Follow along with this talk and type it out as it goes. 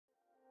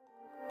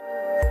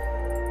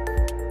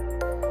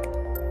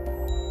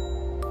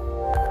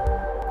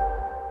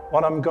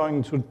What I'm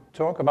going to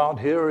talk about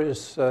here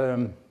is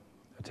a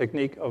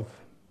technique of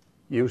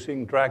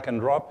using drag and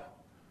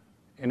drop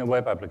in a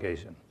web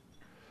application.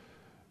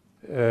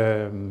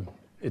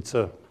 It's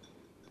a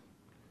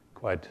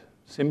quite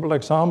simple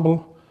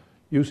example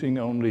using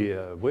only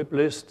a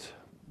WebList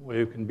where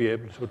you can be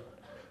able to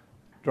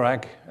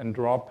drag and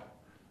drop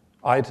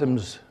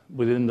items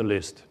within the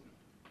list.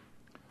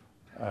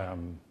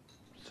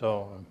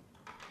 So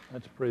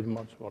that's pretty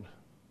much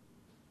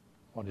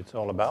what it's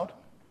all about.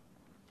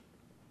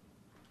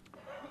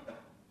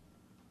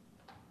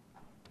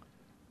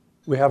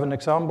 We have an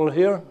example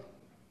here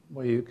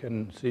where you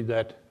can see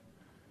that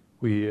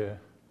we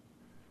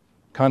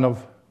kind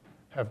of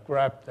have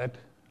grabbed that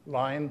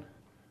line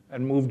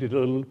and moved it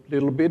a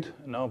little bit.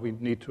 And now we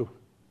need to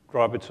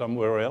drop it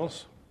somewhere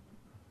else.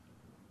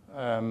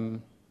 How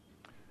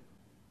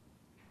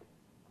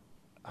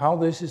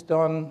this is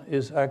done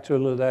is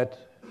actually that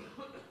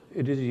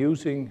it is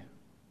using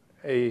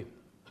a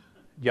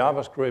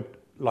JavaScript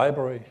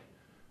library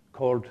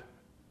called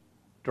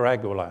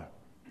Dragula.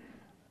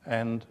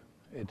 And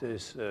it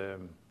is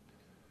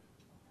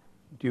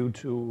due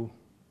to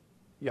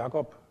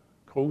Jakob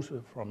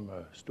Kruse from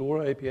Store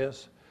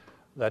APS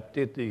that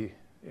did the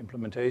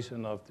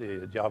implementation of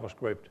the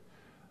JavaScript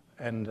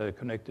and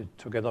connected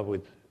together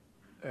with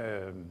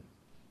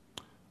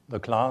the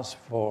class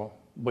for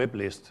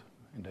WebList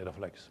in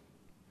DataFlex.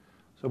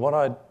 So what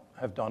I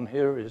have done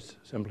here is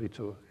simply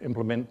to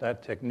implement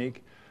that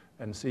technique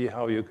and see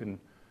how you can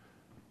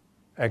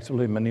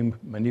actually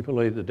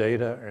manipulate the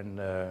data and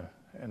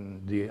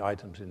the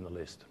items in the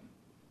list.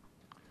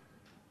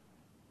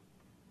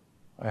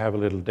 I have a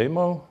little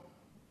demo.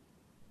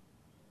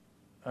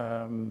 I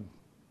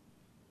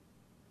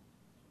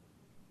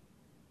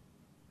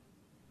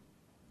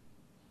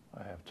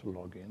have to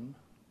log in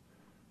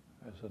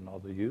as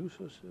another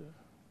user.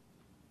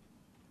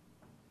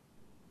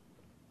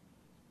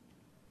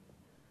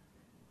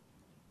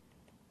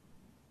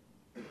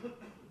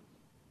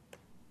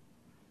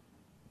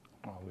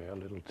 Oh, we have a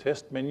little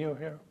test menu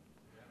here.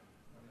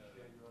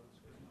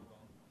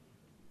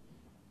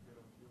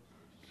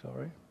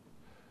 Sorry.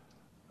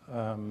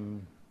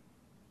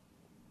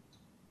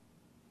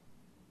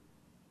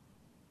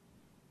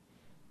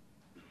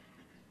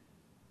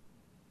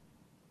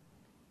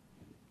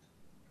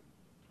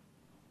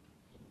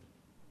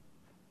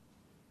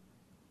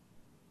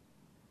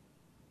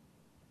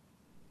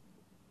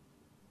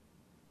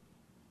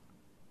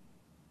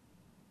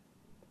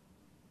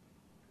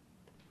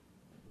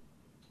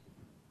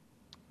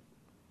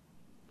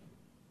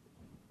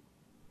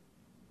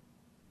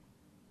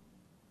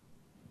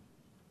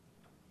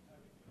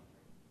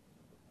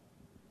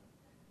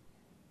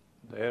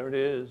 There it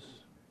is.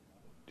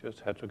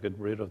 Just had to get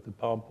rid of the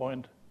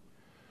PowerPoint.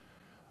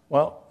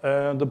 Well,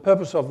 the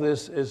purpose of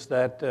this is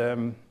that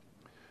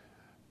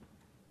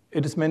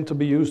it is meant to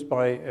be used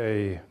by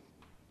a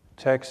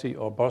taxi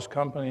or bus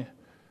company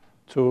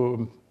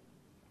to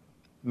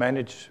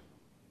manage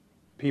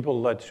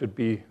people that should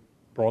be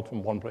brought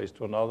from one place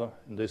to another.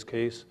 In this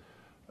case,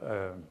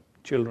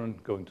 children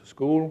going to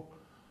school,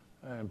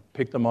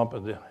 pick them up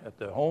at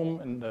their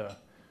home and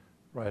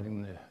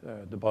riding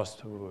the bus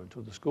to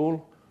the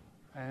school.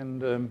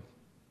 And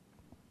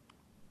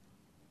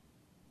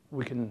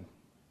we can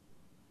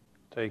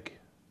take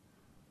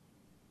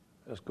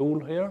a school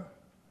here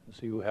and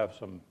see we have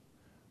some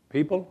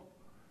people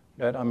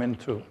that are meant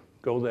to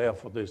go there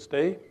for this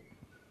day.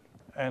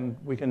 And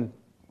we can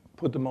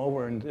put them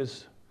over in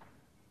this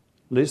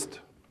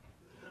list.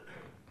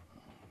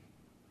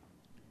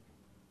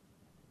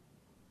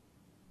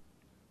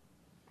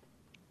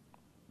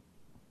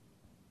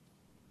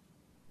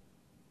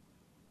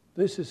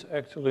 This is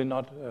actually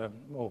not,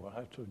 oh, I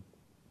have to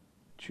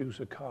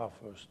choose a car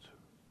first.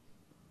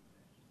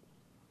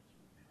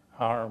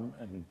 Harm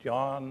and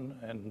John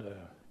and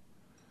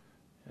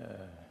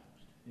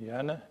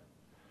Janne.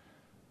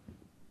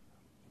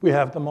 We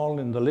have them all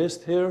in the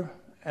list here,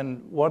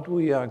 and what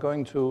we are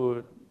going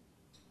to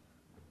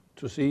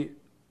see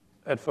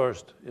at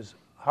first is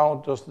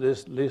how does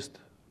this list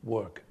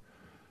work?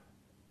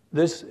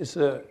 This is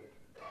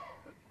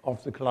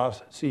of the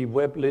class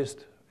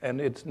cWebList, and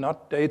it's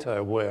not data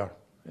aware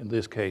in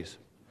this case.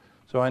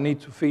 So I need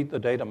to feed the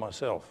data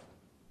myself.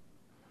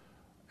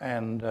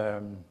 And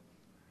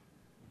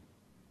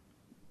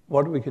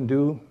what we can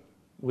do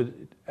with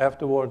it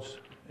afterwards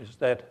is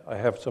that I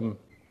have some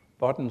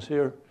buttons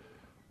here,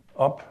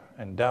 up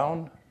and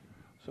down.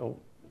 So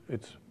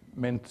it's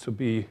meant to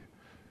be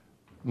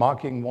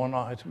marking one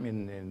item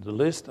in the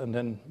list and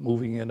then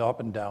moving it up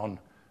and down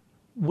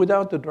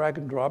without the drag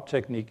and drop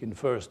technique in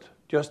first,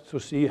 just to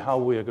see how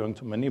we are going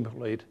to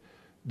manipulate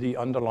the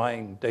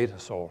underlying data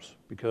source,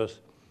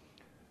 because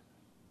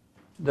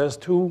there's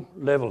two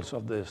levels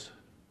of this.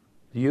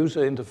 The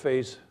user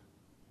interface,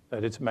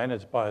 that it's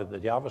managed by the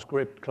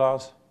JavaScript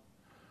class,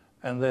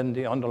 and then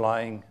the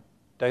underlying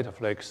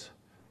DataFlex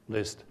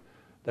list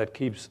that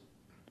keeps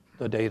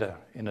the data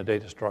in a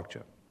data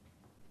structure.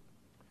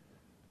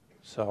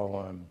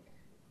 So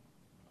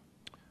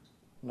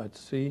let's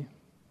see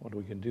what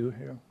we can do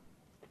here.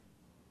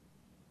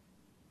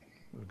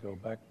 we'll go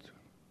back to,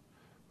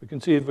 we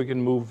can see if we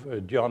can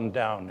move John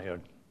down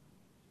here.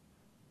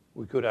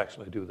 We could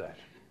actually do that.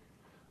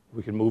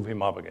 We can move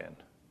him up again.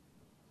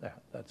 Yeah,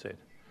 that's it.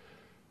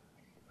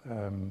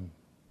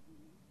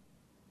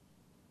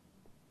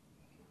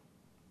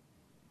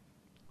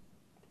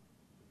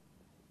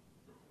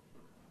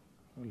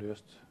 We'll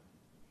just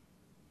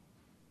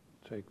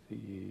take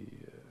the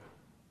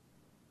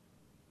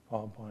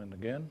PowerPoint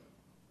again.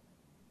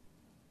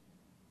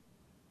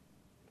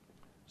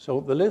 So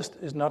the list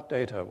is not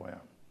data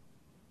aware.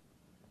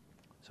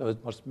 So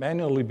it must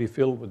manually be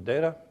filled with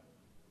data.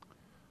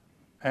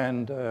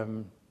 And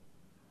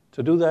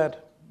to do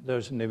that,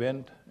 there's an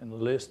event in the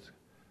list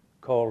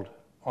called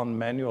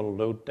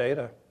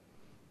onManualLoadData.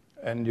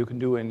 And you can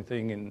do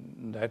anything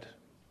in that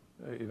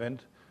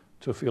event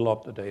to fill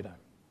up the data.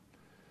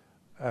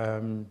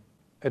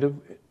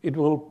 It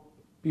will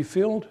be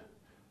filled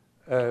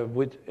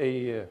with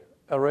an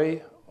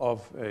array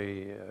of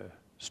a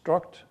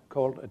struct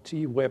called a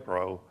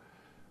cWebRow.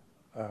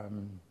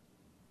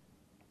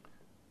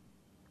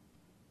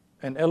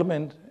 An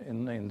element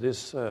in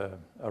this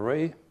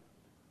array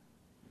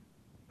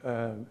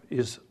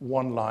is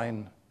one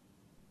line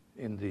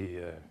in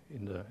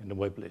the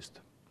web list,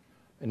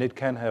 and it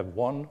can have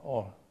one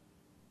or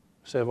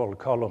several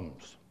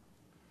columns.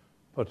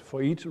 But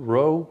for each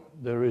row,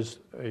 there is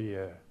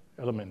a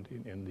element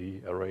in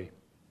the array.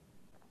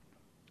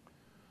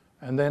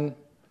 And then,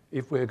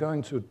 if we're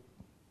going to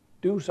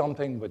do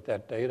something with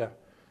that data,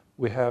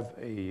 we have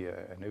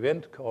an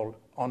event called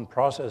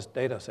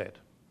onProcessDataSet.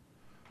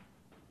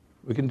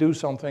 We can do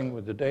something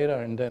with the data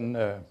and then,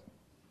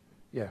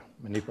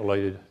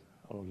 manipulate it.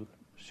 I'll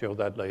show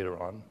that later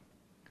on.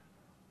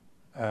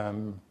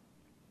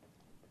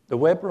 The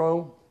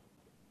WebRow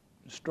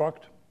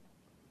struct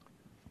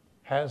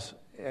has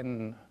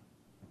a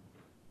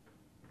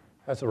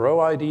row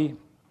ID,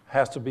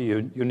 has to be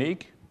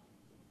unique,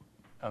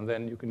 and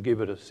then you can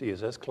give it a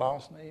CSS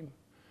class name.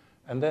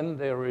 And then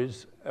there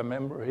is a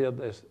member here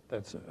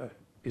that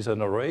is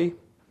an array,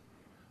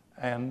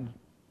 and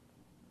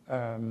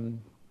there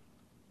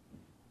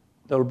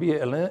will be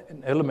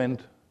an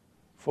element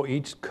for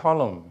each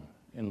column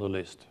in the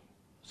list.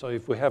 So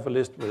if we have a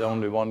list with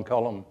only one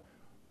column,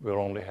 we'll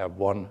only have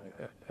one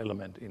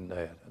element in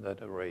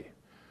that array.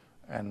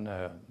 And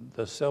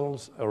the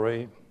cells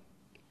array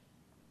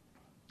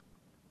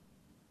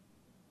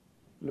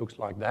looks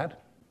like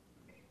that.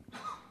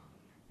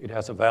 It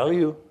has a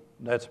value.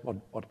 That's what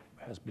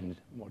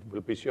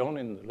will be shown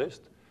in the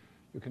list.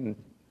 You can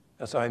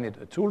assign it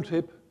a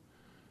tooltip.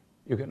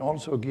 You can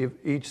also give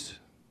each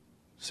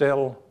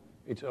cell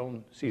its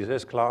own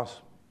CSS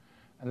class.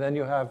 And then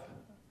you have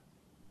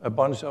a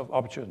bunch of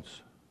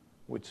options,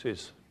 which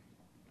is,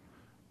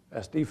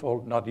 as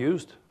default, not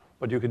used,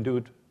 but you can do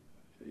it.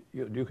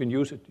 You can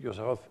use it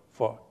yourself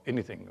for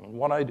anything. And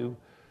what I do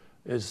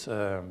is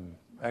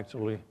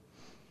actually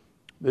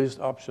this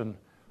option.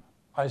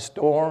 I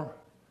store,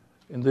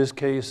 in this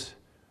case,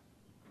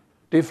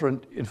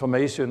 different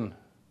information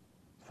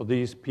for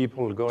these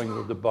people going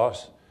with the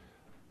bus,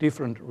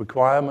 different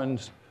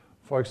requirements.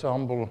 For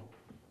example,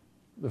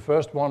 the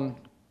first one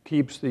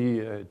keeps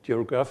the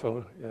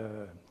geographical,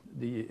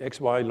 the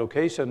XY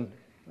location,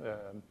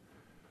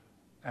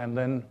 and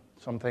then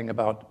something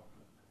about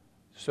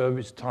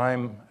service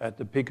time at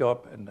the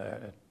pickup and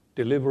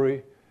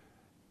delivery.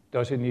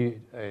 Does he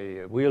need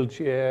a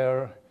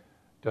wheelchair?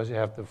 Does he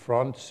have the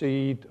front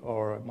seat,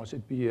 or must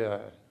it be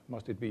a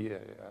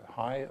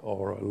high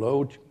or a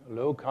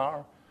low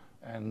car?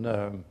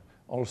 And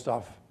all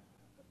stuff,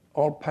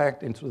 all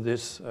packed into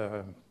this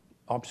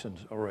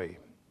options array.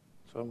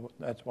 So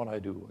that's what I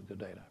do with the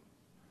data.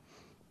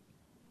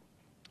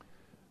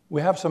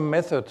 We have some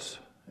methods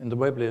in the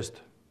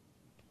WebList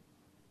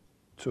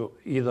to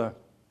either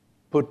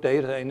put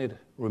data in it,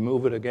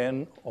 remove it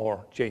again,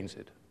 or change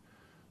it.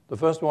 The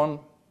first one,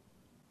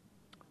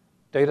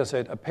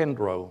 dataset append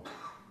row.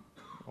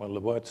 Well,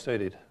 the word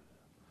said it.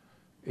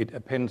 It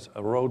appends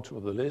a row to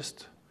the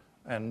list,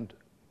 and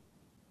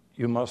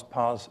you must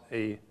pass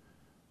a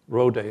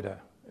row data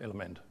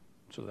element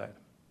to that.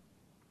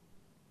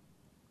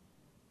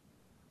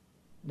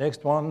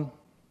 Next one,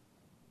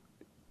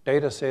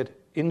 dataset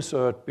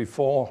insert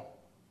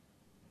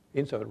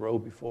row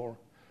before.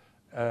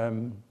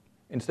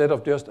 Instead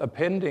of just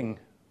appending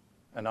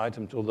an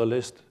item to the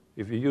list,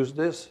 if you use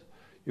this,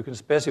 you can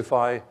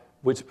specify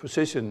which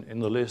position in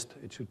the list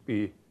it should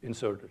be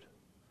inserted.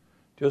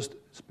 Just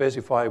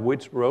specify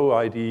which row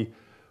ID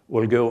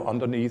will go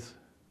underneath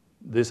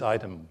this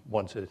item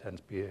once it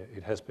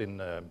has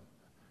been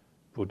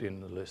put in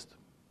the list.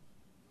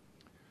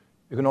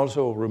 You can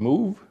also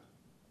remove,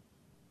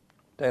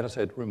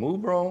 dataset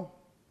remove row,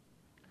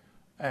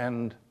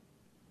 and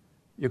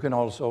you can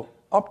also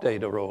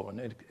update a row,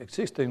 an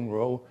existing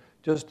row,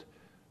 just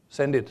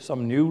send it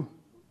some new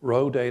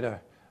row data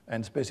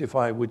and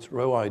specify which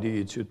row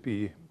ID it should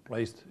be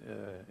placed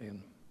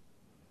in.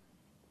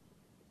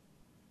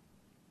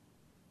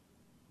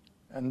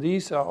 And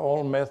these are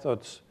all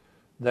methods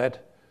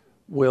that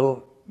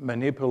will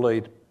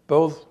manipulate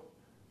both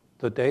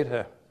the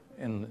data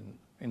in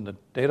in the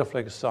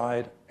DataFlex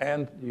side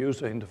and the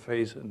user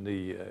interface in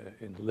the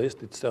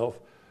list itself.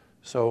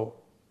 So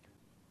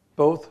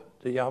both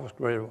the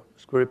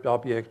JavaScript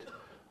object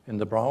in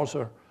the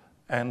browser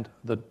and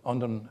the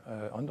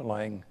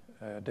underlying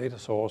data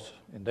source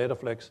in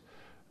DataFlex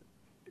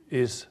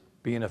is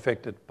being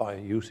affected by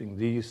using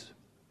these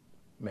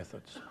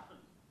methods.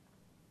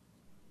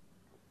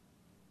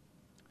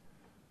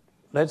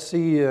 Let's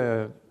see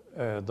the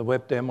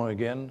web demo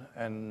again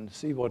and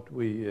see what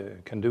we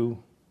can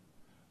do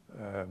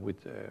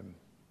with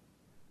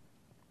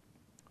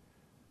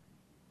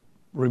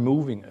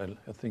removing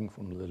a thing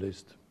from the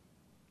list.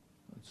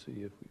 Let's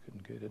see if we can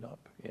get it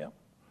up. Yeah.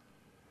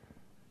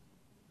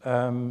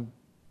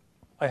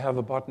 I have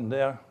a button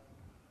there,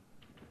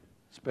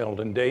 spelled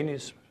in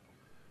Danish.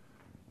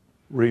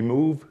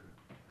 Remove,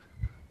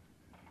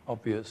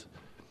 obvious.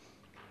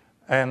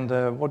 And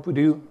what we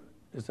do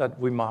is that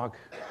we mark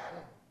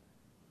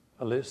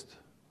a list.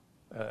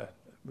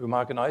 We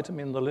mark an item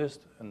in the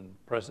list and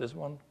press this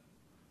one.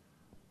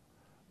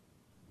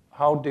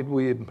 How did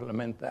we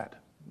implement that?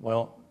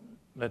 Well,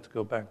 let's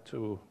go back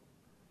to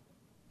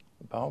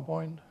the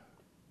PowerPoint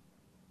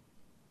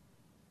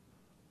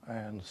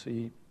and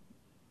see.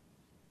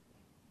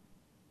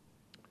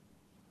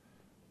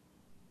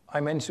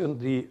 I mentioned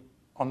the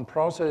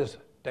onProcess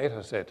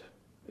dataset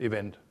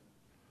event.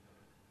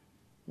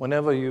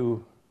 Whenever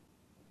you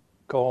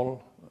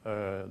call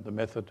the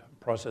method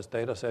process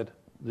dataset,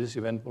 this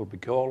event will be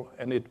called,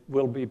 and it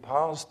will be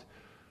passed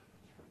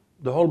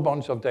the whole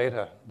bunch of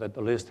data that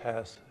the list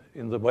has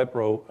in the web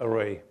row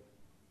array.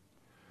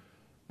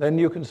 Then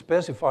you can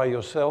specify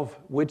yourself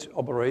which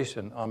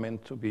operation are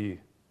meant to be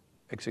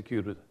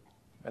executed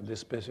at this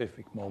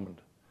specific moment.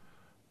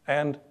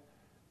 And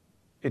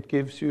it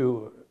gives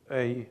you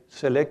a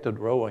selected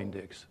row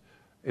index.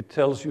 It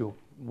tells you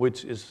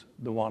which is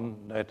the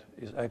one that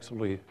is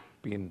actually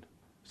being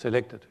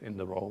selected in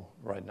the row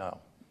right now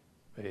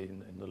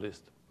in the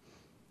list.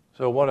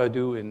 So what I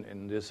do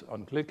in this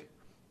onClick,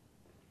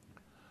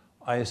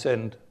 I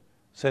send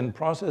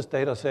process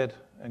dataset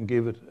and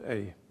give it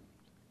a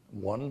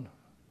 1.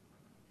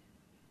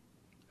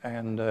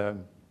 And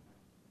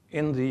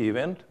in the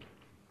event,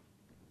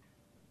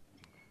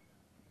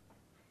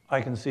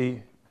 I can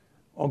see,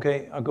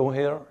 okay, I go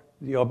here,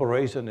 the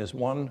operation is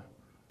 1,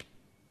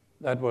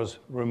 that was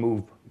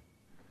remove.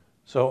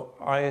 So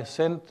I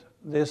sent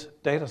this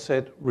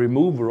dataset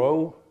remove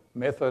row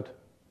method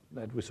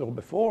that we saw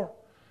before,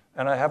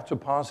 and I have to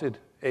pass it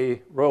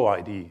a row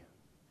ID.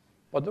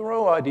 But the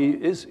row ID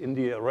is in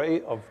the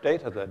array of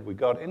data that we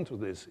got into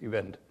this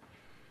event.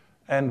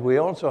 And we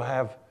also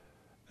have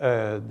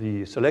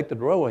the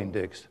selected row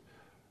index,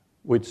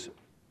 which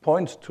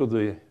points to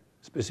the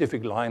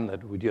specific line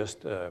that we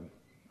just are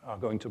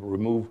going to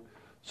remove.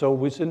 So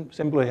we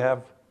simply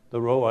have the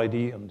row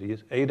ID on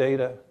these A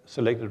data,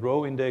 selected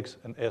row index,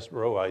 and S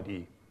row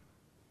ID.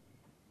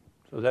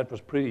 So that was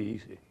pretty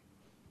easy,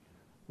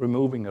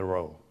 removing a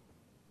row.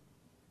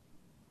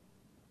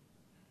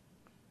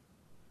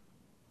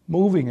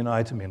 Moving an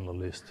item in the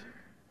list.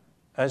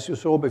 As you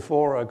saw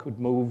before, I could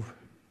move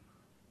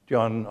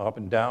John up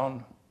and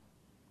down.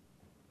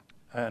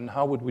 And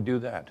how would we do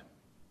that?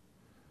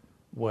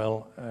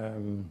 Well,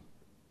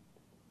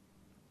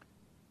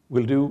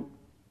 we'll do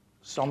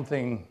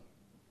something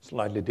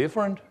slightly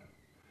different.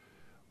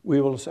 We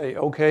will say,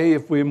 okay,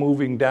 if we're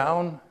moving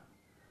down,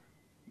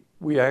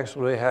 we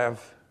actually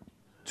have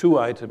 2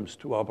 items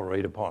to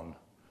operate upon.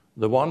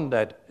 The one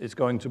that is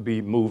going to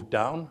be moved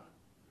down,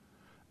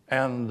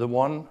 and the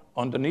one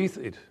underneath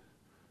it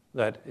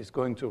that is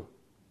going to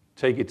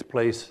take its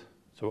place.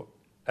 So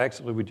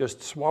actually, we're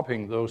just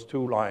swapping those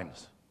 2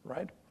 lines,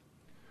 right?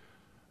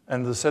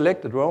 And the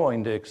selected row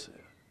index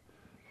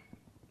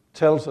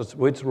tells us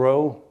which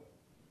row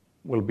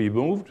will be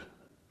moved,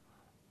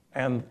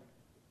 and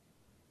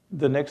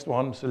the next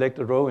one,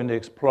 selected row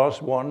index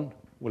plus 1,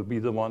 will be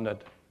the one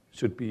that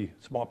should be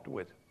swapped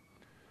with.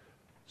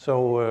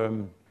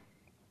 So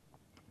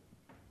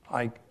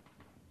I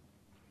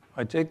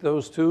take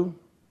those 2,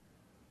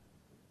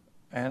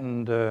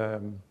 and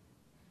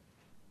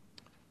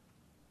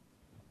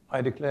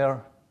I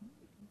declare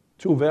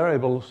 2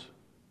 variables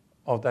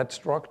of that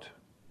struct.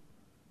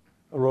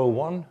 Row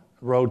 1,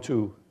 row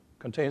 2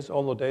 contains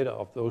all the data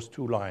of those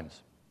 2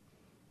 lines.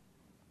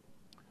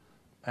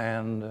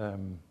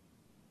 And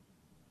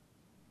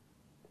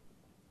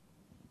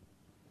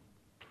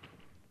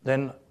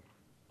then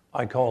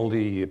I call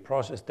the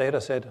process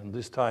dataset, and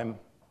this time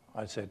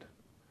I said,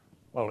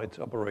 well, it's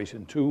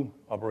operation 2.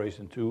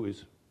 Operation 2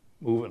 is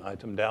move an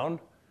item down.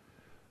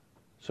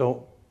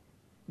 So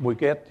we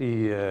get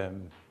the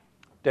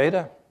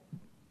data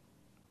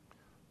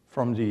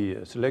from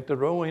the selected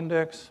row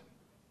index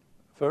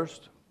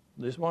first,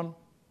 this one,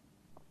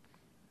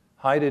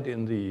 hide it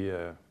in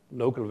the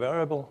local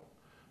variable,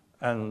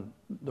 and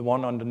the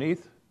one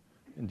underneath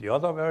in the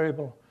other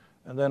variable,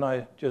 and then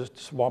I just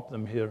swap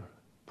them here.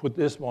 Put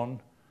this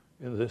one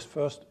in this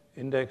first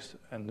index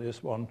and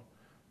this one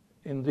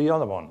in the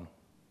other one.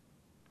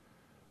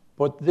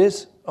 But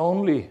this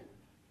only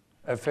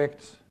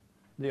affects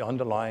the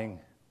underlying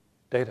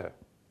data,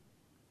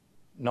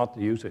 not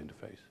the user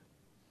interface.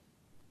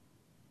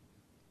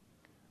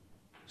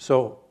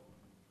 So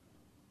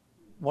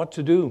what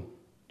to do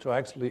to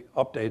actually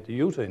update the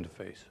user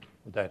interface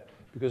with that?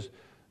 Because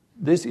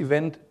this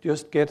event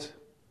just gets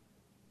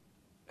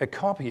a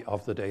copy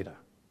of the data.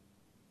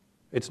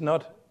 It's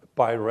not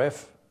by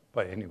ref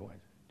by anyone.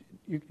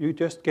 You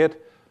just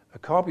get a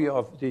copy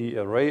of the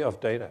array of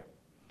data.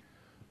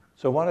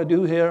 So what I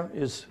do here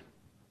is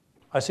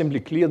I simply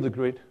clear the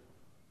grid,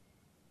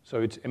 so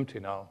it's empty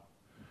now.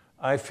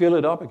 I fill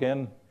it up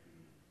again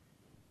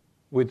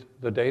with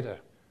the data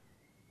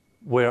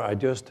where I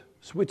just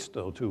switched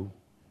those two.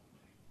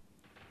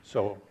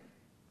 So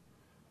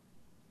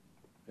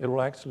it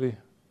will actually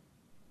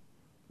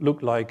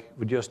look like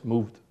we just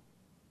moved.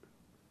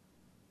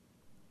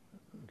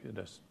 Okay,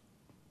 let's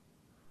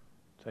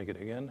take it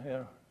again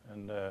here.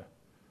 And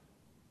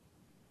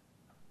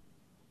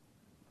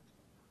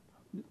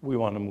we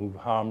want to move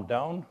harm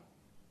down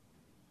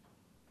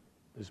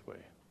this way.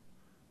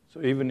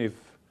 So even if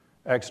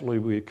actually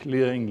we're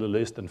clearing the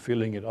list and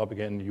filling it up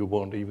again, you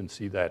won't even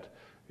see that.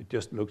 It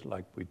just looks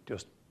like we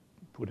just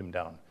put him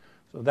down.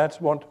 So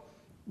that's what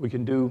we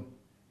can do,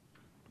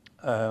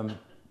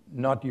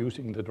 not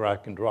using the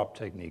drag and drop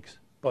techniques.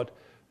 But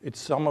it's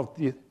some of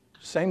the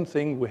same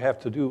thing we have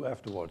to do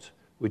afterwards.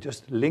 We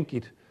just link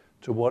it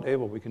to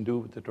whatever we can do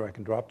with the drag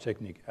and drop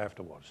technique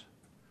afterwards.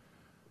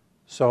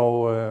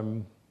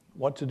 So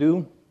what to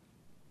do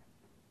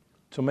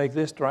to make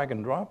this drag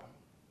and drop?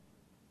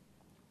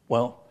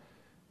 Well,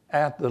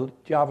 add the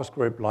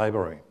JavaScript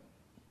library.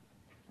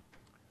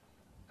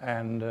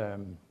 And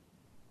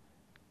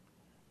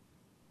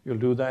you'll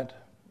do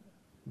that.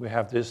 We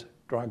have this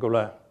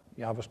Dragula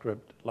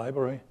JavaScript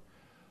library.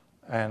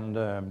 And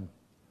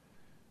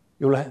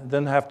you'll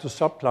then have to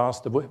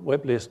subclass the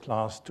WebList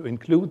class to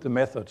include the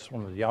methods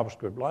from the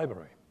JavaScript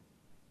library.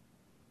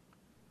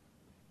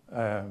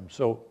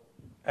 So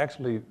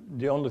actually,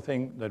 the only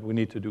thing that we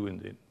need to do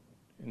in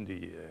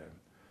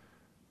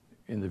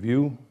the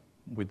view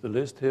with the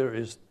list here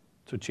is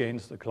to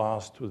change the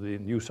class to the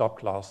new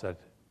subclass that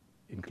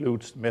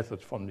includes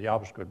methods from the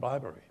JavaScript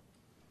library.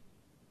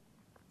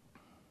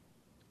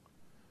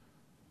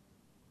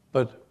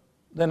 But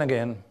then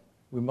again,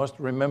 we must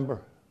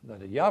remember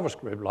that a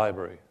JavaScript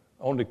library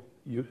only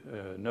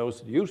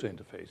knows the user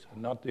interface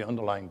and not the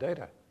underlying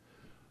data.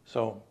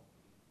 So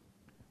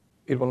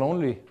it will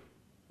only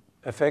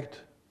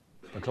affect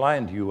the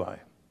client UI.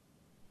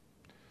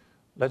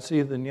 Let's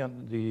see the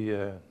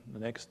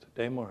next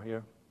demo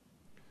here.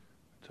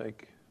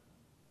 Take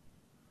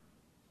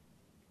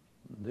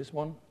this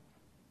one.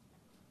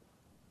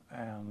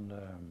 And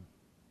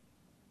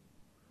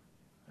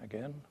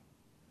again,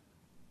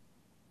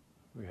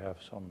 we have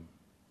some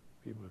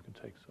people who can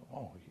take some.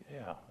 Oh,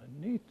 yeah,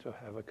 I need to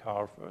have a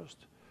car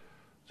first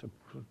to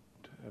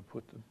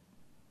put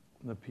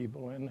the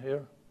people in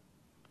here.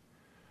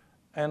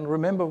 And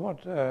remember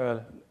what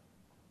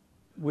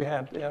we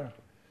had there.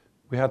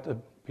 We had the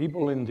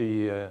people in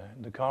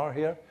the car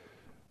here.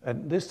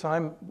 And this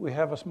time we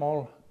have a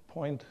small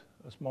point,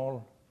 a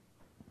small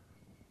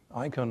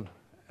icon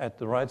at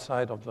the right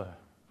side of the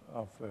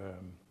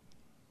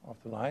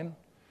line.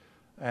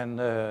 And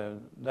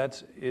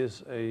that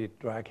is a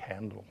drag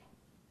handle.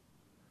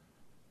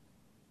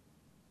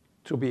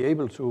 To be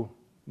able to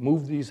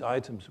move these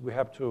items, we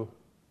have to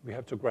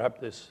grab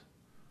this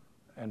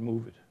and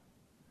move it.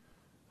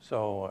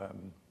 So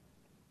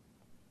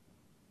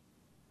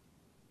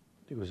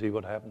you can see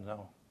what happens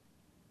now.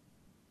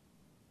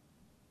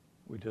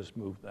 We just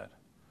moved that.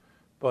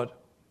 But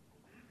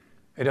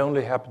it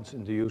only happens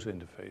in the user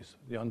interface.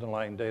 The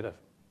underlying data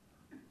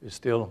is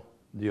still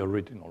the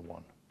original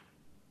one.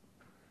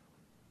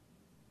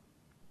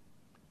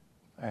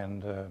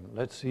 And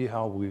let's see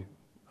how we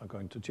are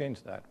going to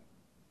change that.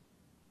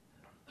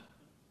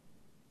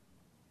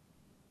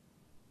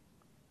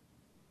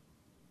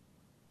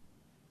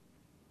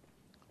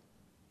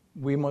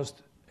 We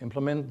must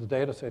implement the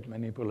dataset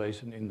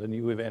manipulation in the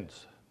new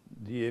events.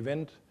 The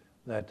event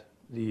that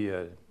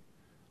the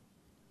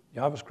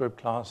JavaScript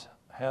class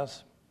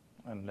has,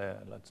 and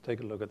let's take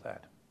a look at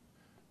that.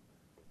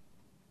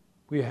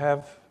 We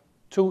have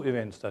two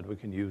events that we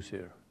can use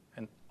here.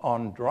 An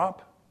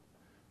onDrop,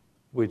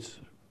 which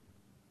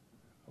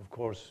of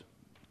course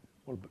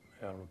will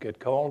get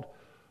called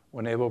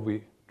whenever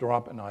we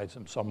drop an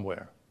item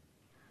somewhere.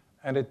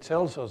 And it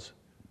tells us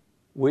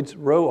which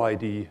row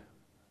ID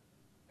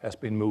has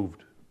been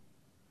moved.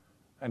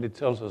 And it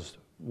tells us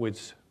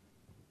which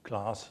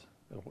class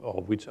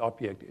or which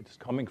object it's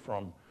coming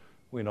from.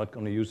 We're not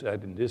going to use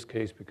that in this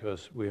case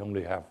because we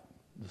only have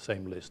the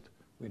same list.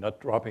 We're not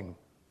dragging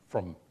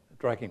from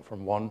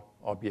one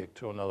object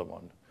to another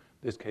one. In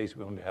this case,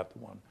 we only have the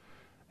one.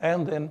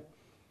 And then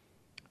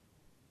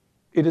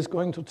it is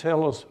going to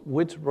tell us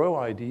which row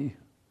ID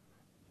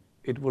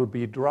it will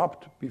be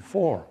dropped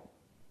before.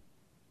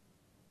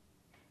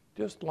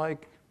 Just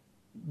like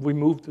we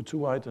moved the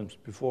two items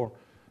before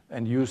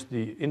and used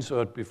the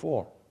insert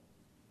before.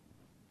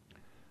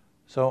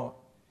 So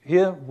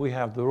here we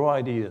have the row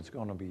ID that's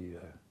going to be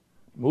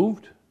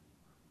moved,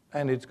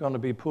 and it's going to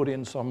be put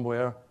in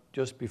somewhere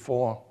just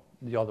before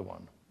the other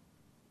one.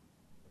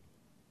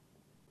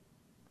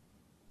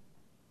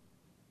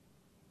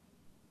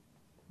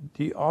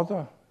 The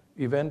other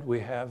event we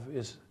have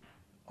is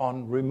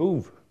on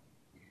remove.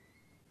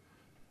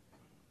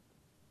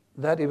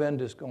 That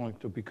event is going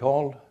to be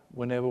called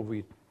whenever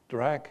we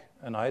drag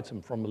an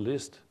item from a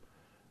list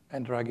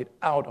and drag it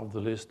out of the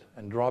list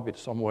and drop it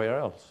somewhere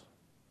else.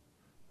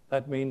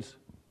 That means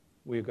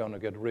we're going to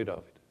get rid of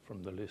it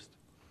from the list.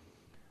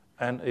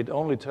 And it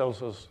only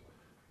tells us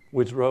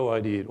which row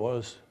ID it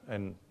was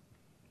and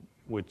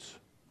which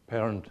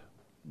parent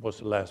was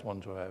the last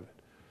one to have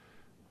it.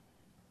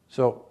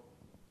 So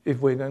if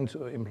we're going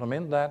to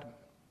implement that,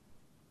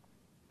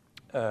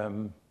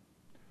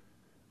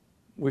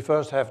 we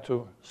first have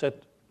to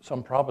set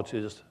some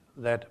properties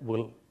that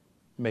will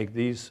make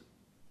these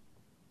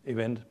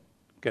events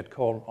get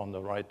called on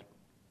the right,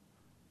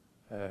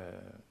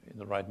 in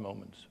the right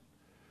moments.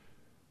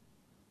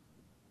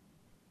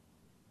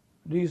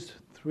 These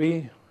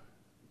three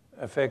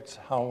affects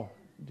how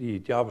the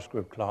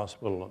JavaScript class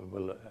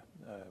will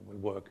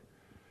work.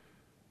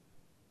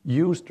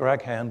 Use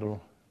drag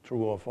handle,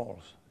 true or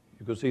false.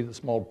 You can see the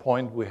small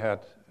point we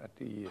had at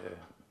the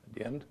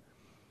end.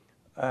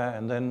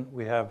 And then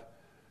we have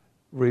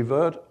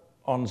revert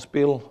on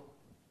spill.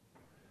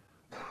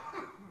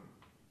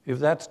 If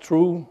that's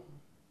true,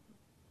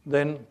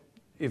 then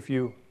if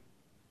you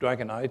drag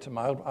an item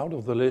out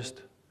of the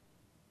list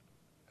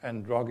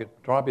and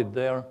drop it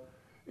there,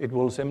 it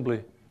will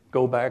simply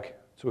go back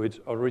to its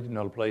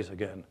original place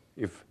again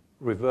if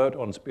revert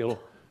on spill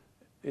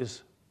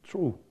is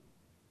true.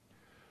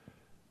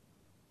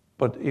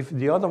 But if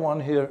the other one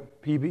here,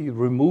 pb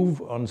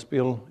remove on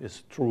spill,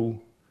 is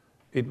true,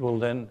 it will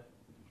then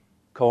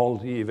call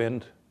the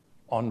event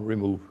on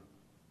remove.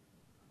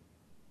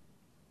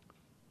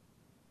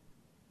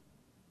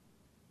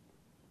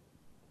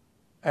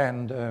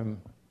 And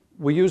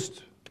we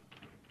used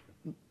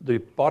the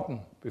button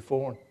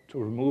before to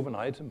remove an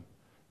item.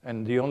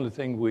 And the only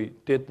thing we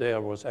did there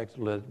was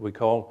actually that we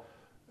call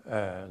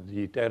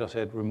the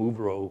dataset remove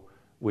row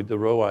with the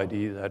row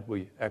ID that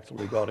we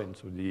actually got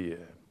into the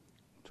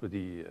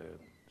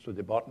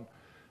button.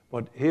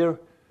 But here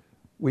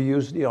we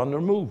use the on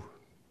remove.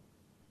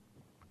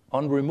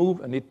 On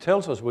remove, and it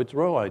tells us which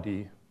row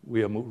ID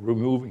we are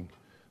removing.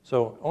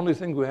 So only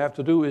thing we have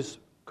to do is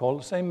call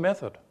the same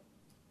method.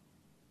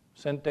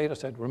 Send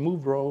dataset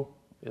remove row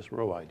is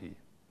row ID.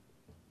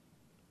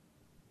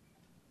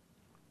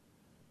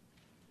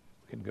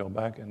 We can go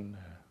back and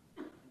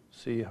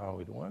see how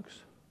it works.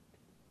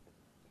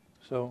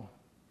 So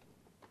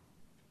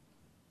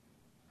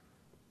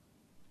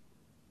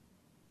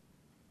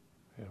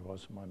here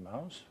was my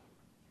mouse.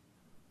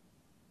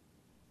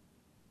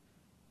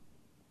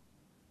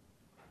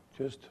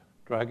 Just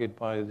drag it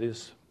by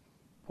this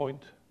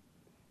point.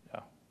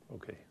 Yeah,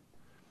 okay.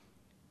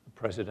 The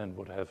president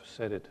would have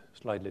said it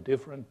slightly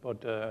different,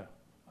 but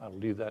I'll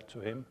leave that to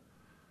him.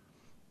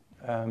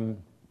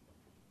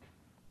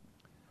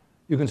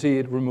 You can see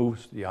it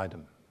removes the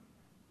item.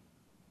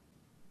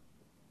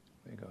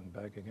 We're going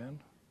back again.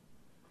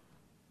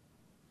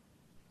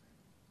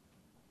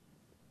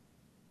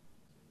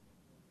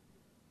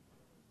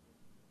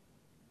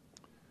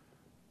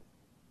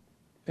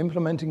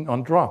 Implementing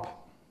on drop.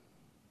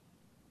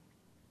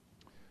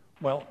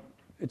 Well,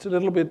 it's a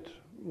little bit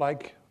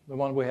like the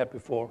one we had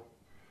before,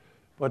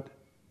 but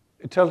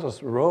it tells us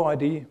the row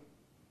ID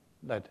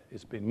that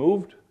it's been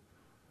moved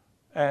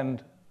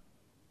and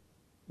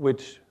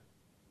which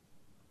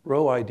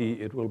row ID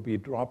it will be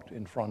dropped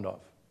in front of.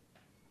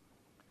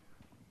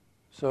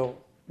 So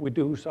we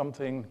do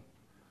something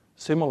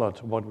similar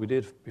to what we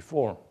did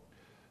before.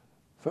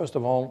 First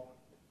of all,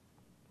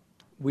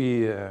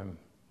 we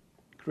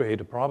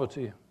create a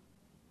property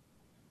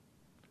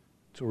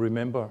to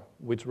remember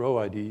which row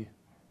ID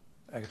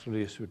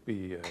actually should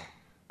be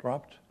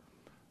dropped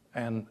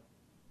and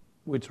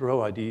which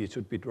row ID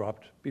should be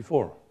dropped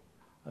before.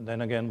 And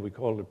then again, we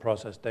call the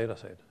process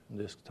dataset. And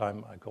this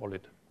time I call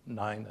it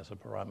 9 as a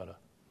parameter.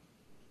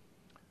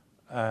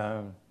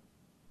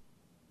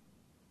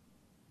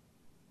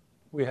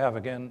 We have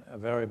again a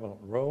variable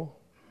row.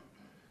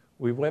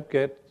 We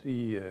web-get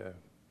the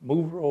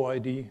move row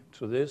ID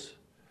to this,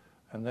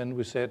 and then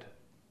we set,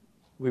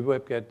 we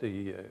web-get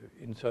the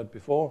insert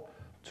before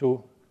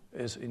to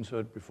as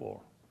insert before.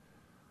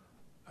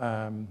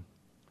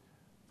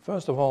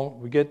 First of all,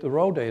 we get the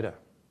row data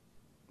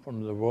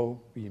from the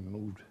row we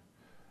moved.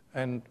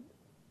 And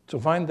to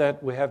find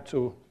that, we have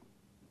to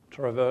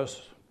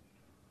traverse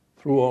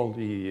through all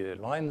the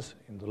lines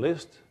in the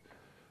list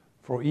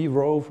for each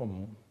row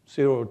from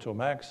 0 to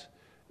max.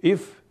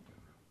 If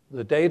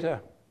the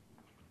data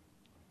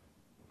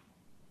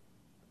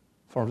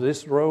for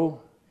this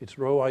row, its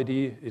row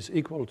ID is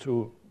equal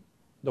to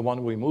the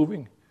one we're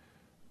moving,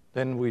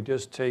 then we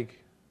just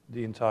take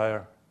the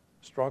entire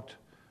struct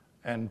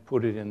and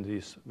put it in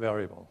this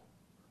variable.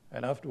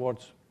 And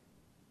afterwards,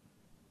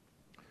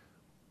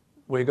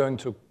 we're going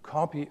to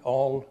copy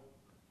all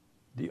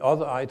the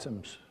other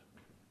items,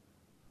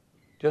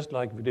 just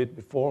like we did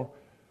before,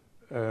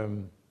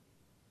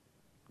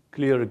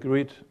 clear a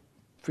grid,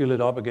 fill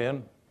it up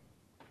again,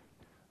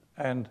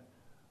 and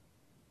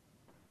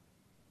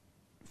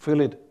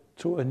fill it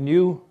to a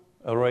new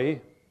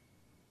array,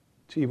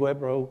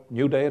 cWeb row,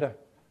 new data.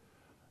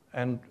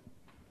 And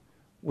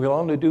we'll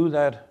only do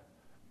that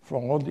for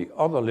all the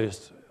other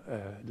list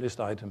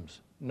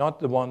items, not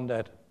the one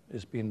that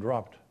is being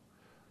dropped.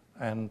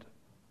 And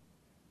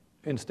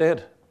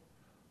instead,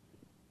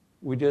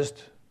 we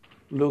just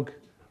look,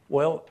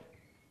 well,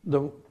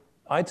 the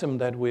item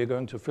that we're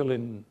going to fill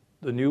in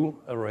the new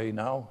array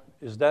now,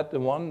 is that the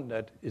one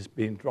that is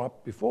being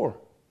dropped before?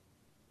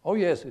 Oh,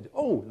 yes.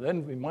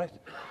 Then we might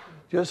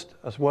just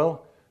as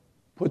well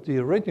put the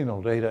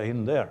original data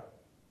in there.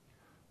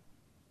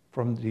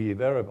 From the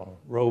variable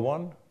row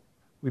 1,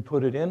 we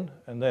put it in,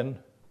 and then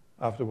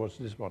afterwards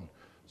this one.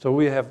 So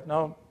we have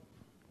now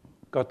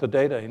got the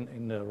data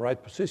in the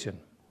right position.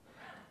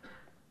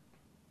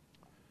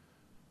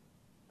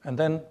 And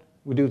then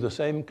we do the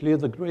same, clear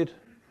the grid,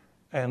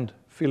 and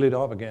fill it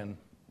up again.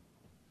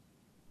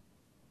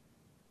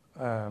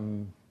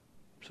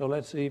 So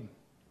let's see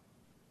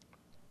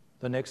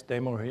the next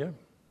demo here.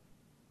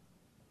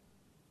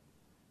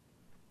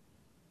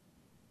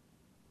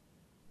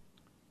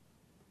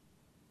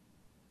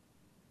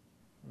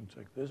 I'll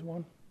take this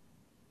one.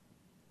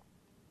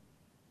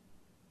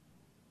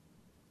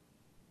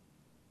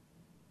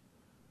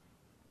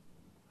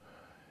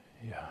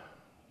 Yeah,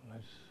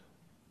 let's.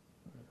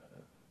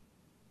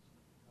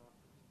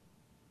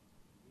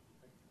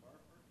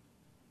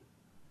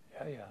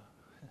 Yeah.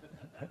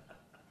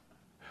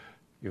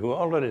 You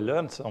already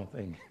learned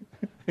something.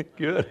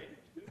 Good.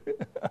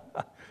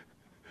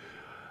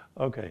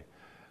 Okay,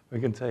 we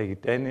can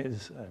take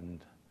Dennis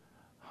and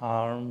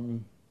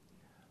Harm.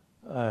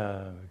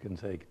 We can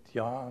take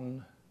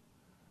John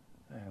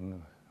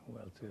and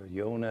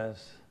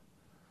Jonas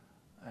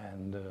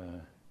and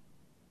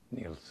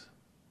Niels.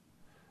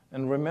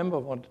 And remember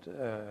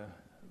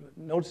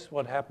notice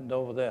what happened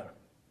over there.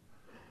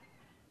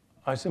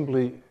 I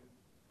simply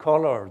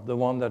colored the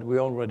one that we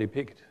already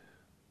picked.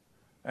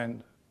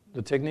 And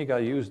the technique I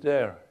used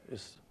there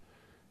is,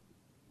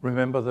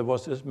 remember there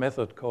was this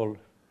method called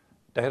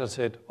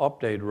dataset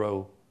update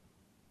row.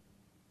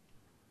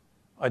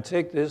 I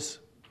take this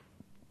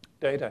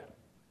data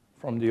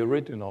from the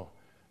original,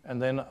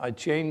 and then I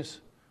change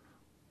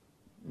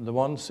the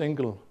one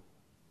single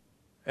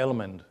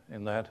element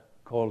in that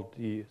called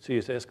the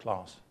CSS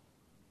class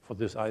for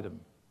this item.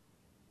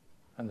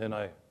 And then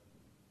I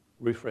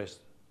refresh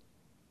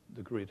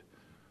the grid.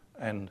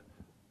 And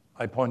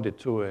I point it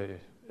to a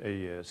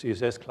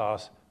CSS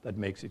class that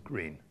makes it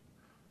green.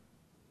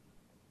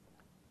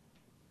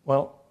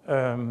 Well,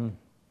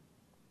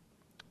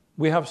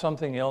 we have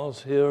something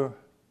else here,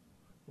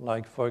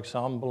 like, for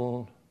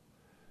example,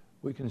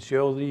 we can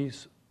show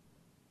these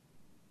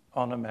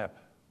on a map,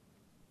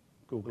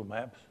 Google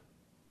Maps,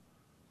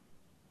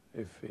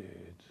 if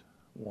it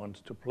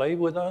wants to play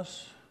with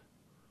us.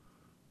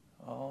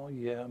 Oh,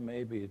 yeah,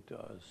 maybe it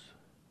does.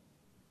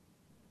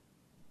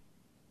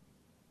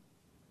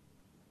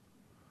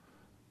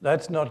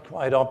 That's not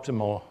quite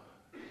optimal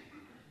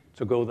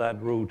to go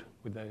that route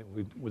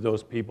with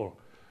those people.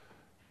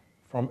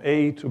 From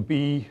A to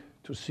B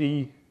to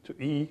C to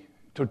E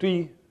to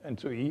D and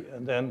to E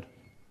and then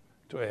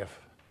to F.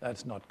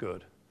 That's not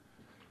good.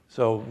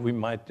 So we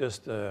might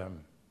just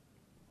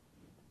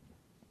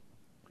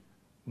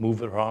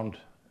move around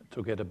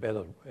to get a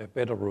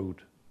better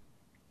route.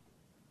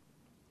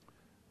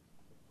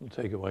 We'll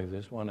take away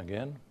this one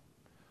again.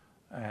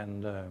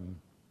 And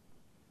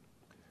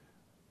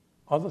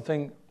other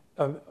thing,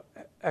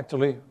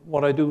 actually,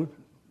 what I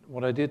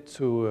did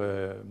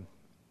to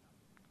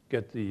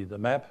get the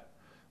map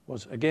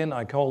was, again,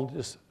 I called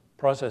this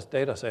process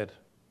dataset,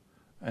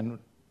 and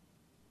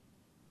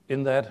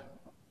in that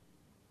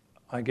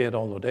I get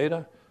all the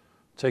data,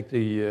 take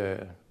the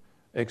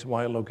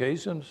XY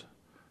locations,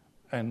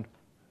 and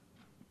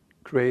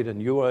create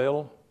an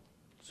URL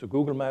to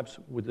Google Maps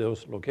with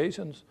those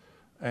locations,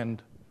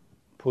 and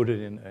put it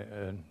in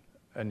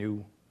a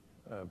new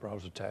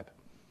browser tab.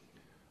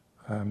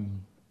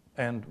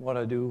 And what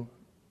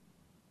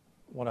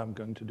I'm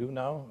going to do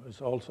now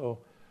is also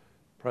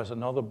press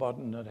another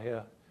button that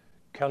here,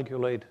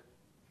 calculate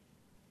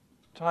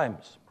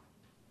times.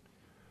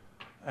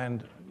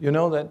 And you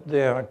know that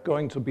they are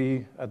going to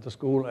be at the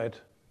school at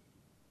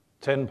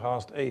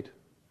 8:10.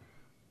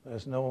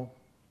 There's no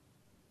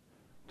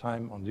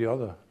time on the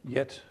other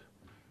yet,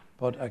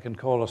 but I can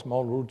call a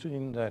small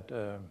routine that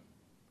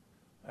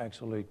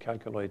actually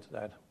calculates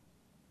that.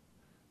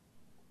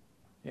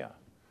 Yeah,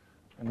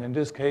 and in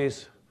this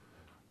case,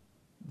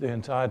 the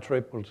entire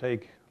trip will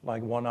take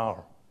like 1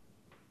 hour.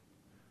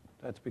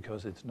 That's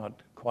because it's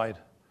not quite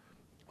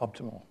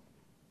optimal.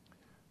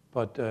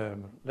 But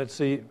let's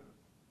see.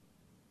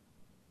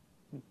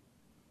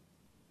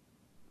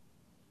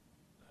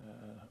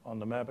 On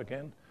the map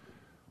again,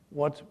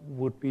 what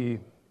would be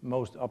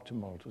most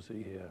optimal to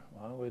see here?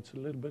 Well, it's a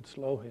little bit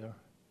slow here,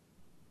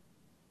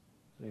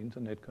 the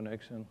internet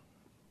connection.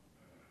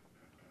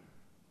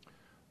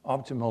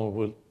 Optimal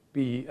will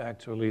be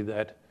actually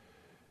that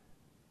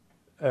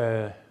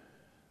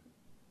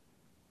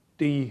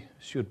D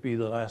should be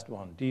the last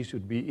one. D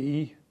should be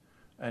E,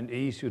 and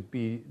E should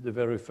be the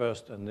very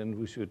first, and then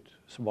we should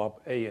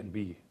swap A and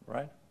B,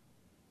 right?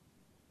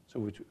 So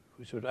we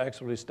should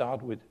actually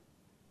start with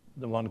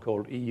the one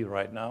called E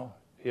right now,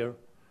 here,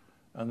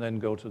 and then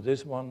go to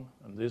this one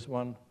and this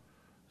one.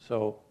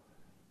 So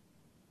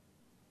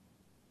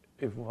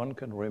if one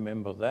can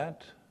remember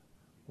that,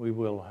 we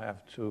will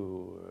have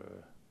to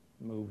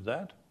move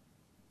that.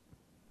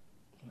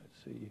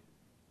 Let's see,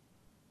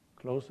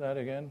 close that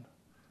again.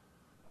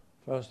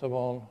 First of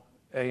all,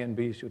 A and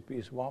B should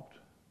be swapped.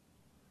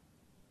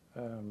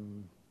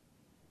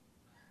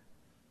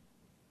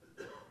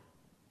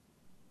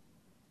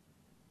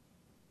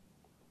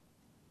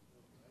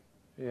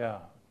 Yeah,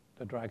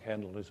 the drag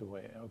handle is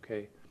away.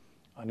 Okay,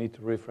 I need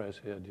to refresh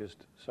here,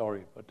 just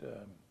sorry, but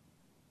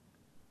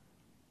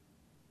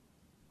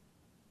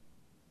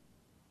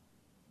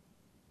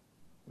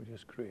we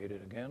just create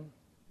it again.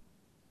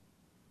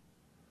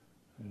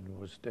 And it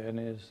was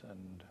Dennis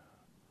and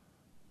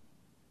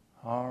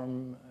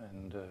Harm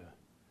and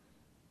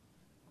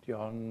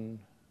John,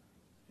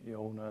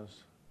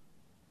 Jonas,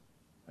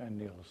 and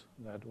Niels.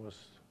 That was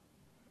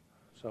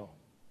so.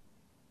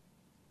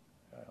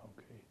 Yeah,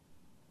 okay.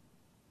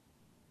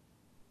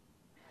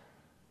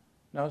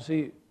 Now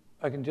see,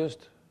 I can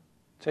just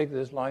take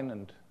this line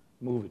and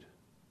move it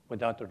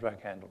without the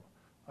drag handle.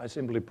 I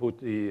simply put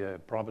the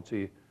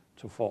property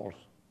to false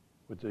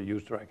with the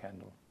use drag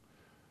handle.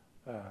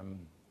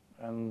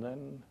 And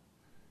then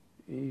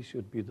E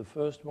should be the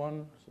first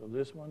one, so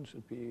this one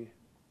should be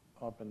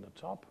up in the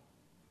top.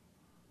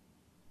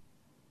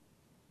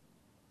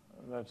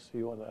 Let's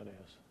see what that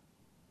is.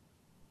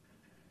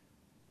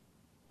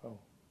 Oh.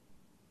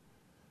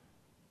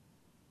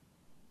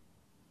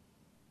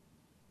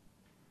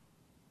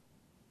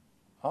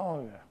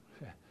 Oh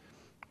yeah.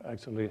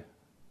 Actually,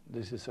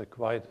 this is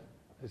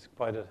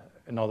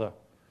another.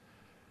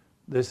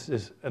 This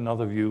is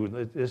another view.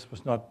 This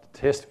was not the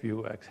test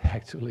view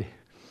actually,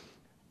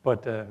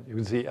 but you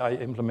can see I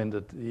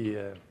implemented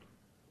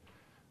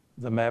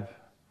the map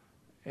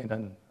in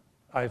an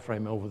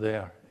iframe over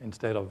there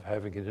instead of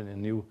having it in a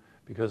new,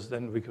 because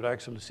then we could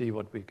actually see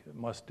what we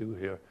must do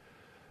here.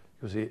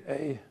 You see,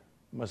 A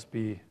must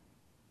be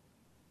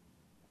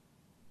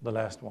the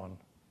last one.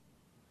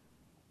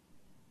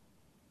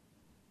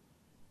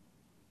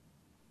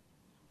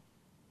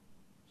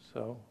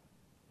 So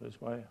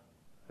this way,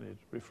 and it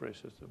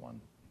refreshes the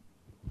one.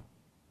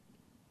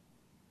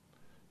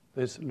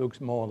 This looks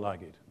more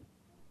like it.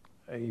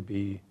 A,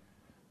 B,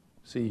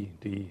 C,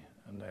 D,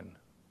 and then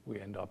we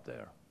end up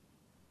there.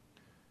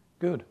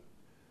 Good.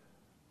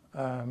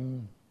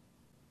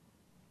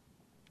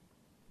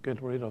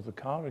 Get rid of the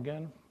car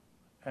again,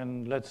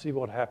 and let's see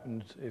what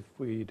happens if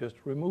we just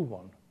remove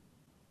one.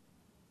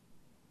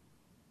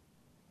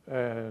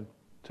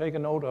 Take a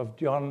note of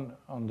John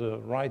on the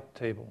right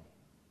table.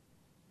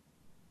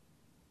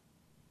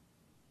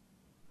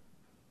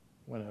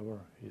 Whenever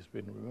he's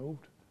been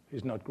removed,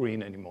 he's not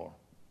green anymore.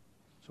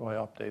 So I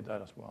update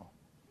that as well.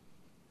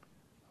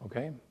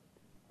 Okay.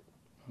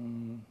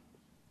 I'm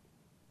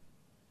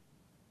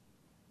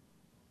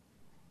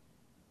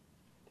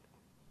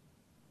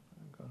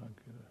gonna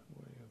get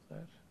away with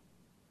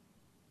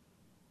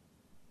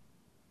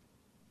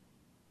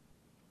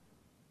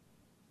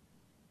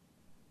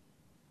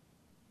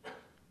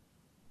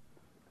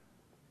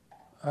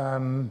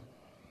that.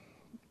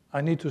 I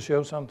need to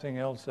show something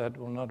else that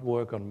will not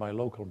work on my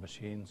local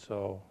machine,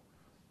 so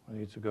I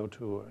need to go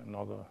to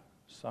another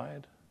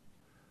site.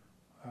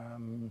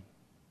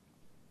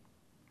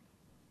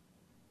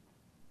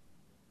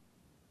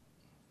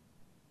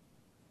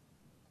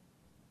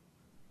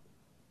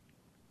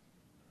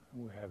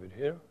 We have it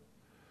here.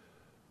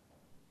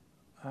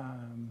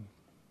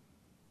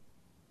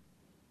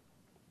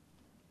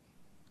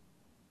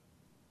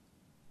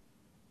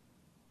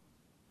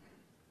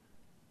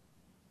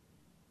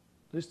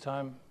 This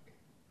time,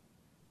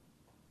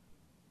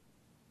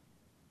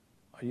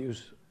 I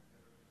use,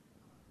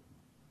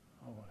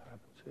 what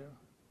happens here?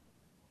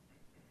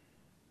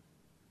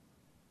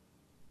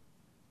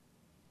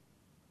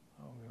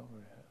 Oh, we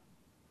already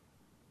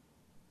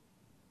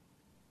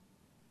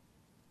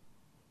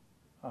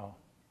have. Oh.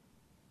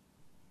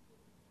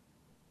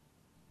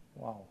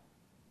 Wow.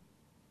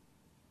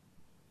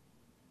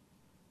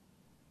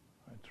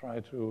 I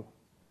tried to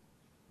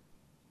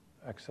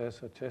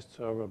access a test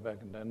server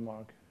back in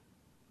Denmark.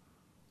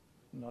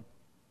 Not.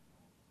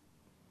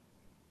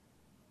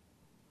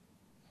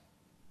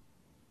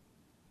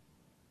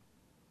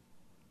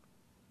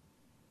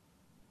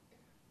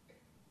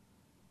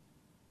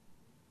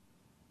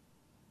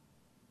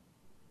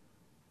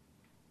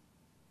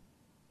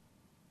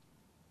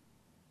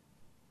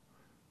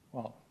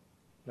 Well,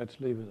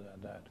 let's leave it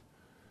at that.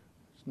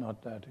 It's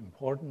not that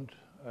important.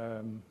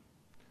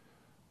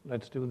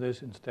 Let's do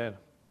this instead.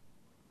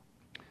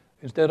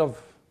 Instead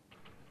of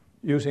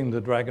using the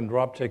drag and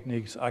drop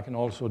techniques, I can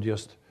also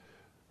just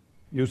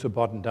use a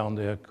button down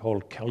there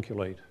called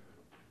calculate.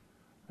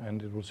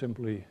 And it will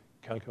simply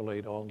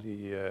calculate all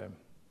the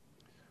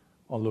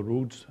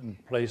routes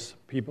and place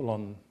people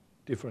on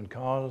different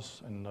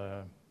cars, and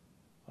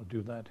I'll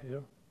do that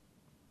here.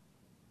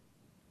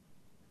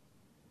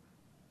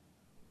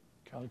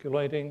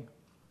 Calculating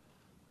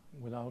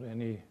without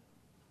any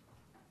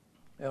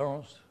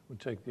errors. We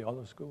take the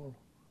other school.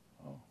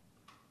 Oh.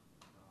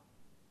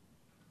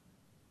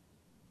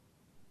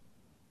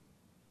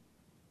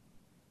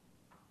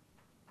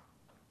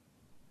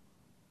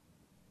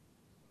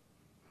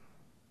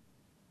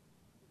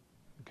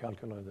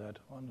 Calculate that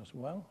one as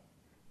well.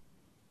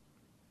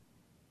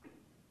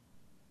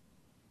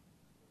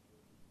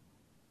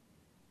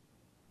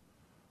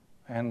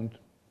 And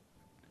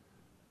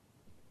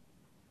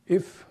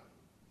if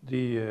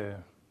the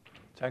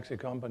taxi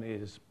company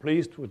is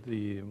pleased with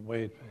the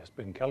way it has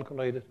been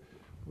calculated,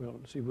 we'll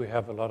see we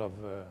have a lot of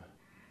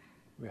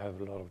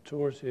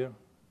tours here.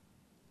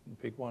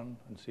 Pick one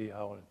and see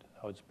how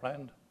it's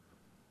planned.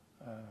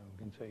 We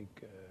can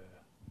take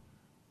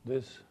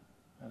this,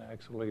 and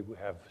actually we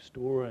have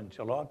Sture and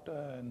Charlotte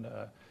and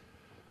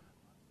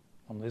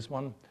on this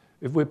one.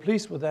 If we're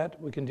pleased with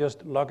that, we can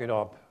just lock it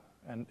up.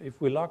 And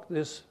if we lock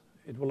this,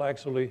 it will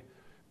actually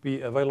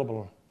be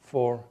available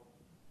for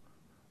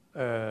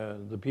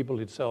the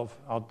people itself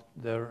out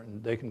there,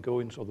 and they can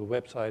go into the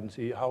website and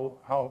see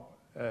how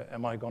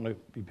am I going to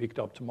be picked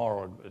up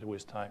tomorrow at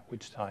which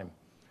time.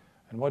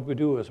 And what we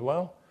do as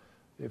well,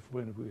 if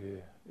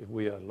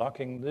we are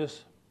locking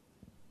this,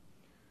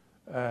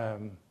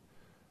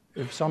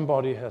 if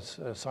somebody has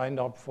signed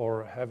up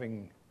for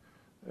having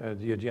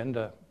the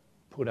agenda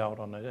put out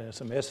on an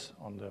SMS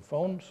on their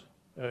phones,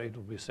 it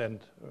will be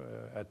sent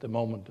at the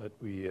moment that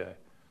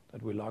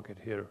we lock it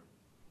here.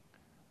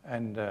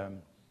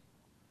 And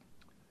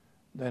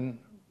then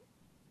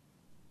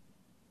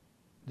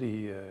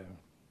the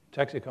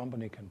taxi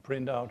company can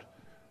print out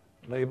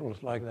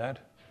labels like that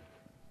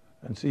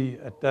and see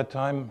at that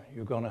time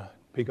you're going to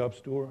pick up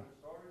Sture.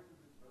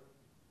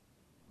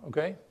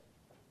 Okay?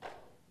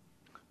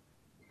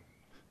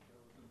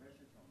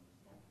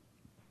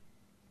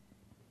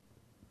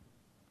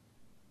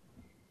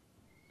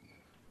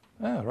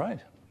 Ah, right.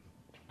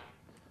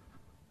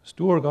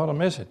 Sture got a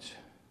message.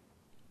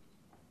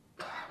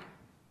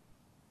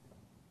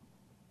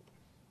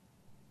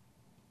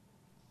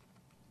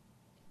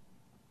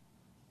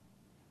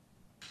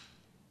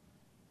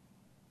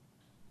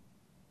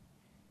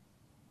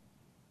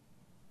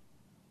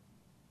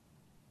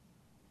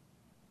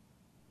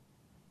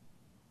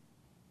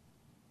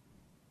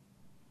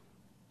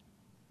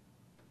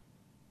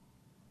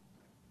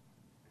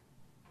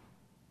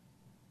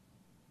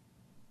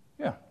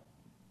 Yeah.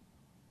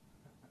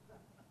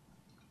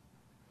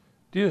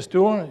 Dear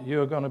Sture,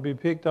 you're going to be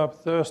picked up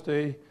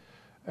Thursday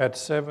at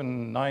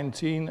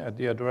 7:19 at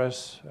the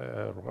address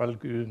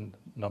Ralgyn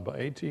number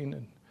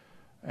 18,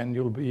 and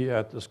you'll be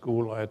at the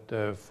school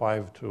at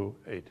 5 to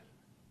 8.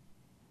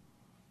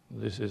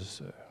 This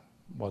is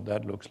what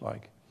that looks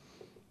like.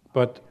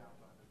 But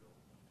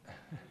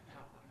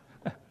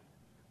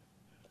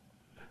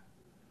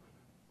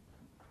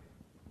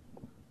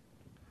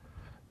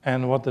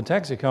and what the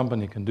taxi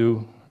company can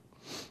do,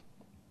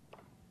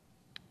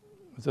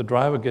 if the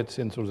driver gets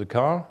into the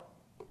car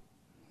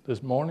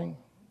this morning,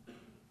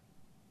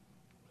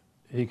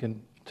 he can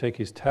take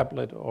his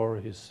tablet or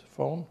his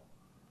phone.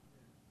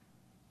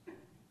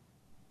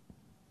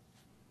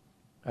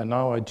 And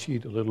now I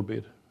cheat a little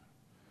bit,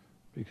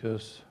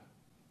 because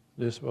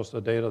this was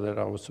the data that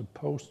I was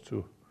supposed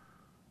to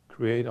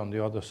create on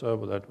the other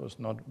server that was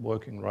not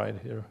working right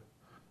here.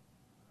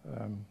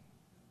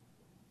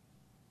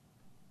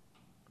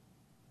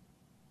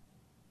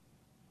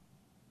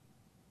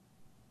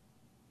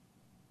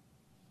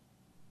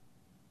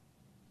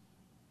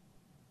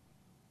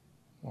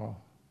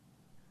 Well,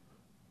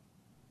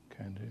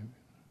 can't do.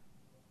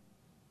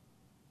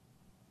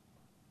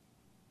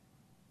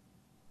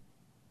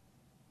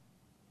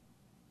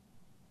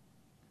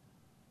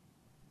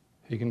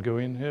 He can go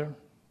in here.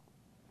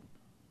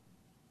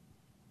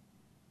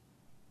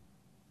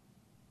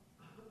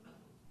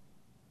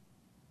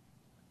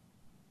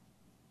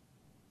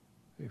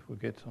 If we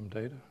get some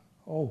data.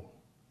 Oh,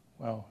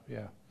 well,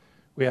 yeah.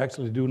 We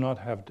actually do not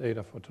have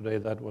data for today.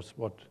 That was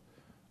what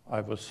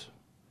I was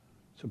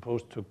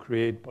supposed to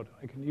create, but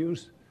I can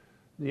use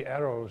the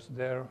arrows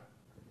there.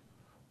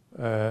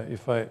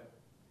 If I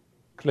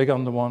click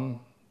on the one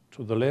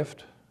to the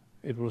left,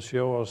 it will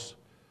show us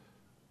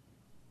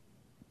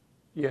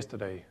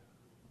yesterday.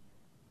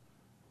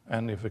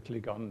 And if I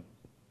click on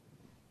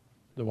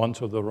the one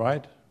to the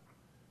right,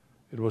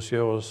 it will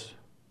show us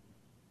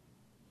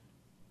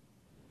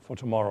for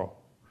tomorrow.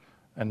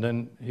 And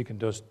then he can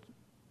just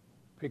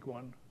pick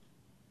one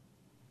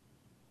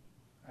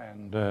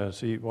and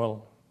see,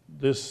 well,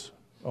 this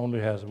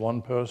only has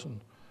one person,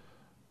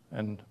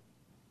 and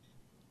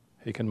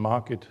he can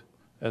mark it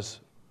as,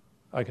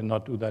 I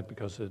cannot do that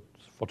because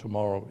it's for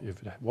tomorrow.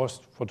 If it was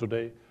for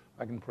today,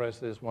 I can press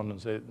this one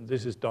and say,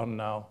 this is done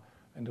now,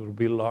 and it will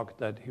be logged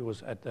that he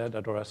was at that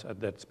address at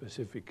that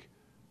specific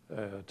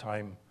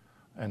time,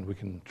 and we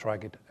can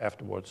track it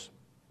afterwards.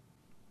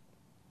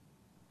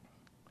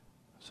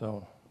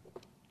 So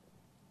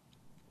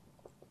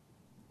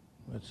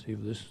let's see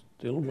if this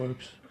still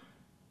works.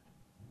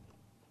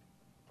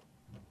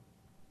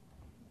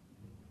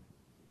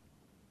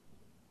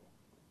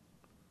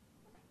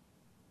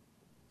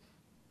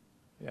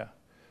 Yeah,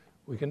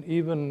 we can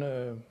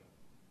even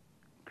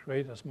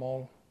create a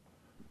small,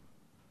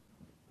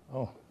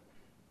 oh,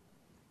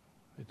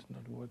 it's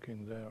not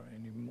working there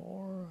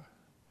anymore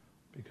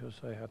because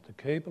I had the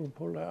cable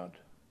pulled out.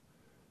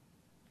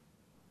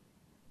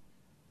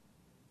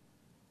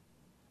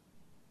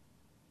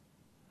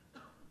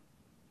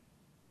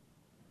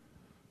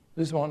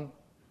 This one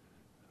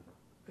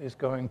is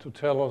going to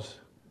tell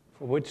us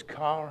for which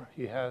car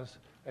he has,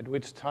 at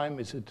which time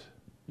is it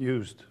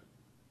used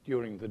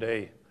during the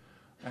day.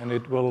 And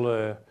it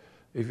will,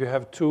 if you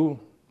have two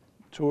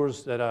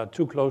tours that are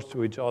too close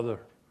to each other,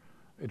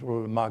 it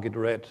will mark it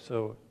red.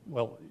 So,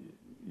 well,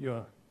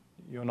 you're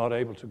not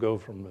able to go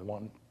from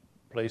one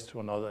place to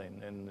another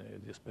in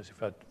the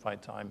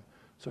specified time.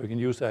 So you can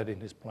use that in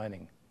his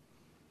planning.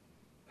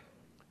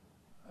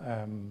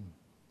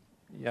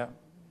 Yeah,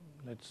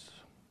 let's.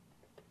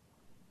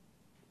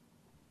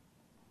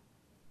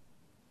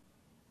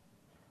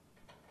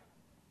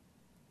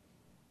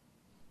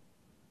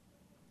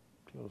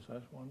 Close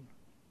that one,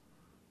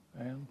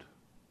 and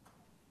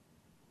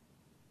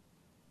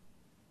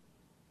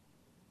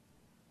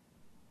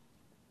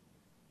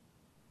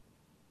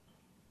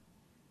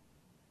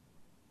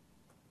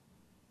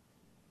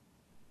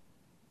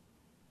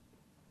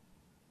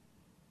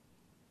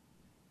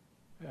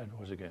yeah, it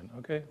was again.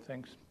 Okay,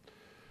 thanks.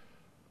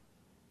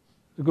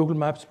 The Google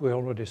Maps, we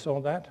already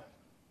saw that.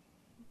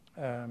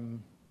 Yeah,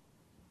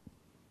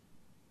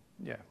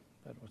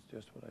 that was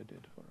just what I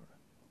did for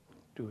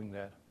doing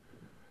that.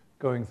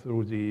 Going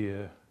through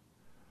the,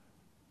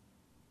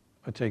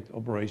 I take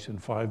operation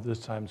 5 this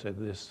time, say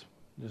this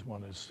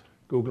one is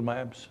Google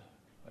Maps.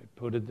 I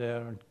put it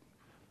there,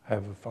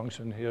 have a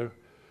function here,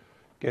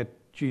 get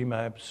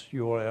Gmaps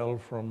URL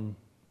from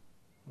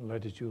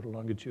latitude or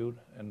longitude,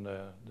 and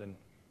then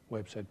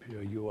website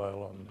pure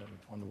URL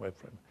on the web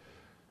frame.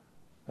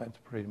 That's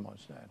pretty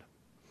much that.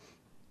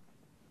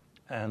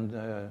 And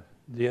the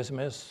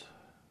SMS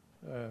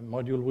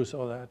module, we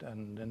saw that,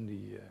 and then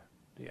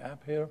the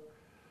app here.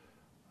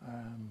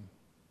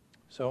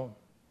 So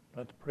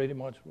that's pretty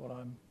much what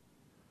I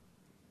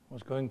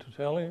was going to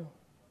tell you.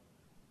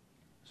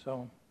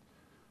 So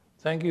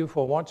thank you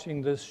for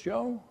watching this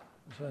show,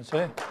 as I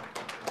say.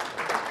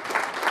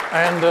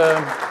 And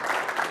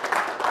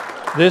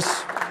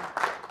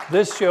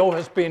this show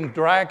has been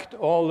dragged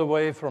all the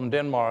way from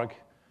Denmark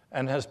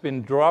and has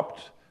been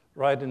dropped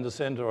right in the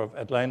center of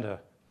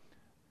Atlanta,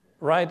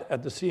 right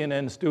at the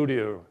CNN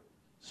studio.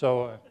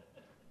 So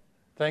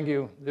thank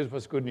you. This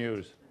was good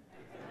news.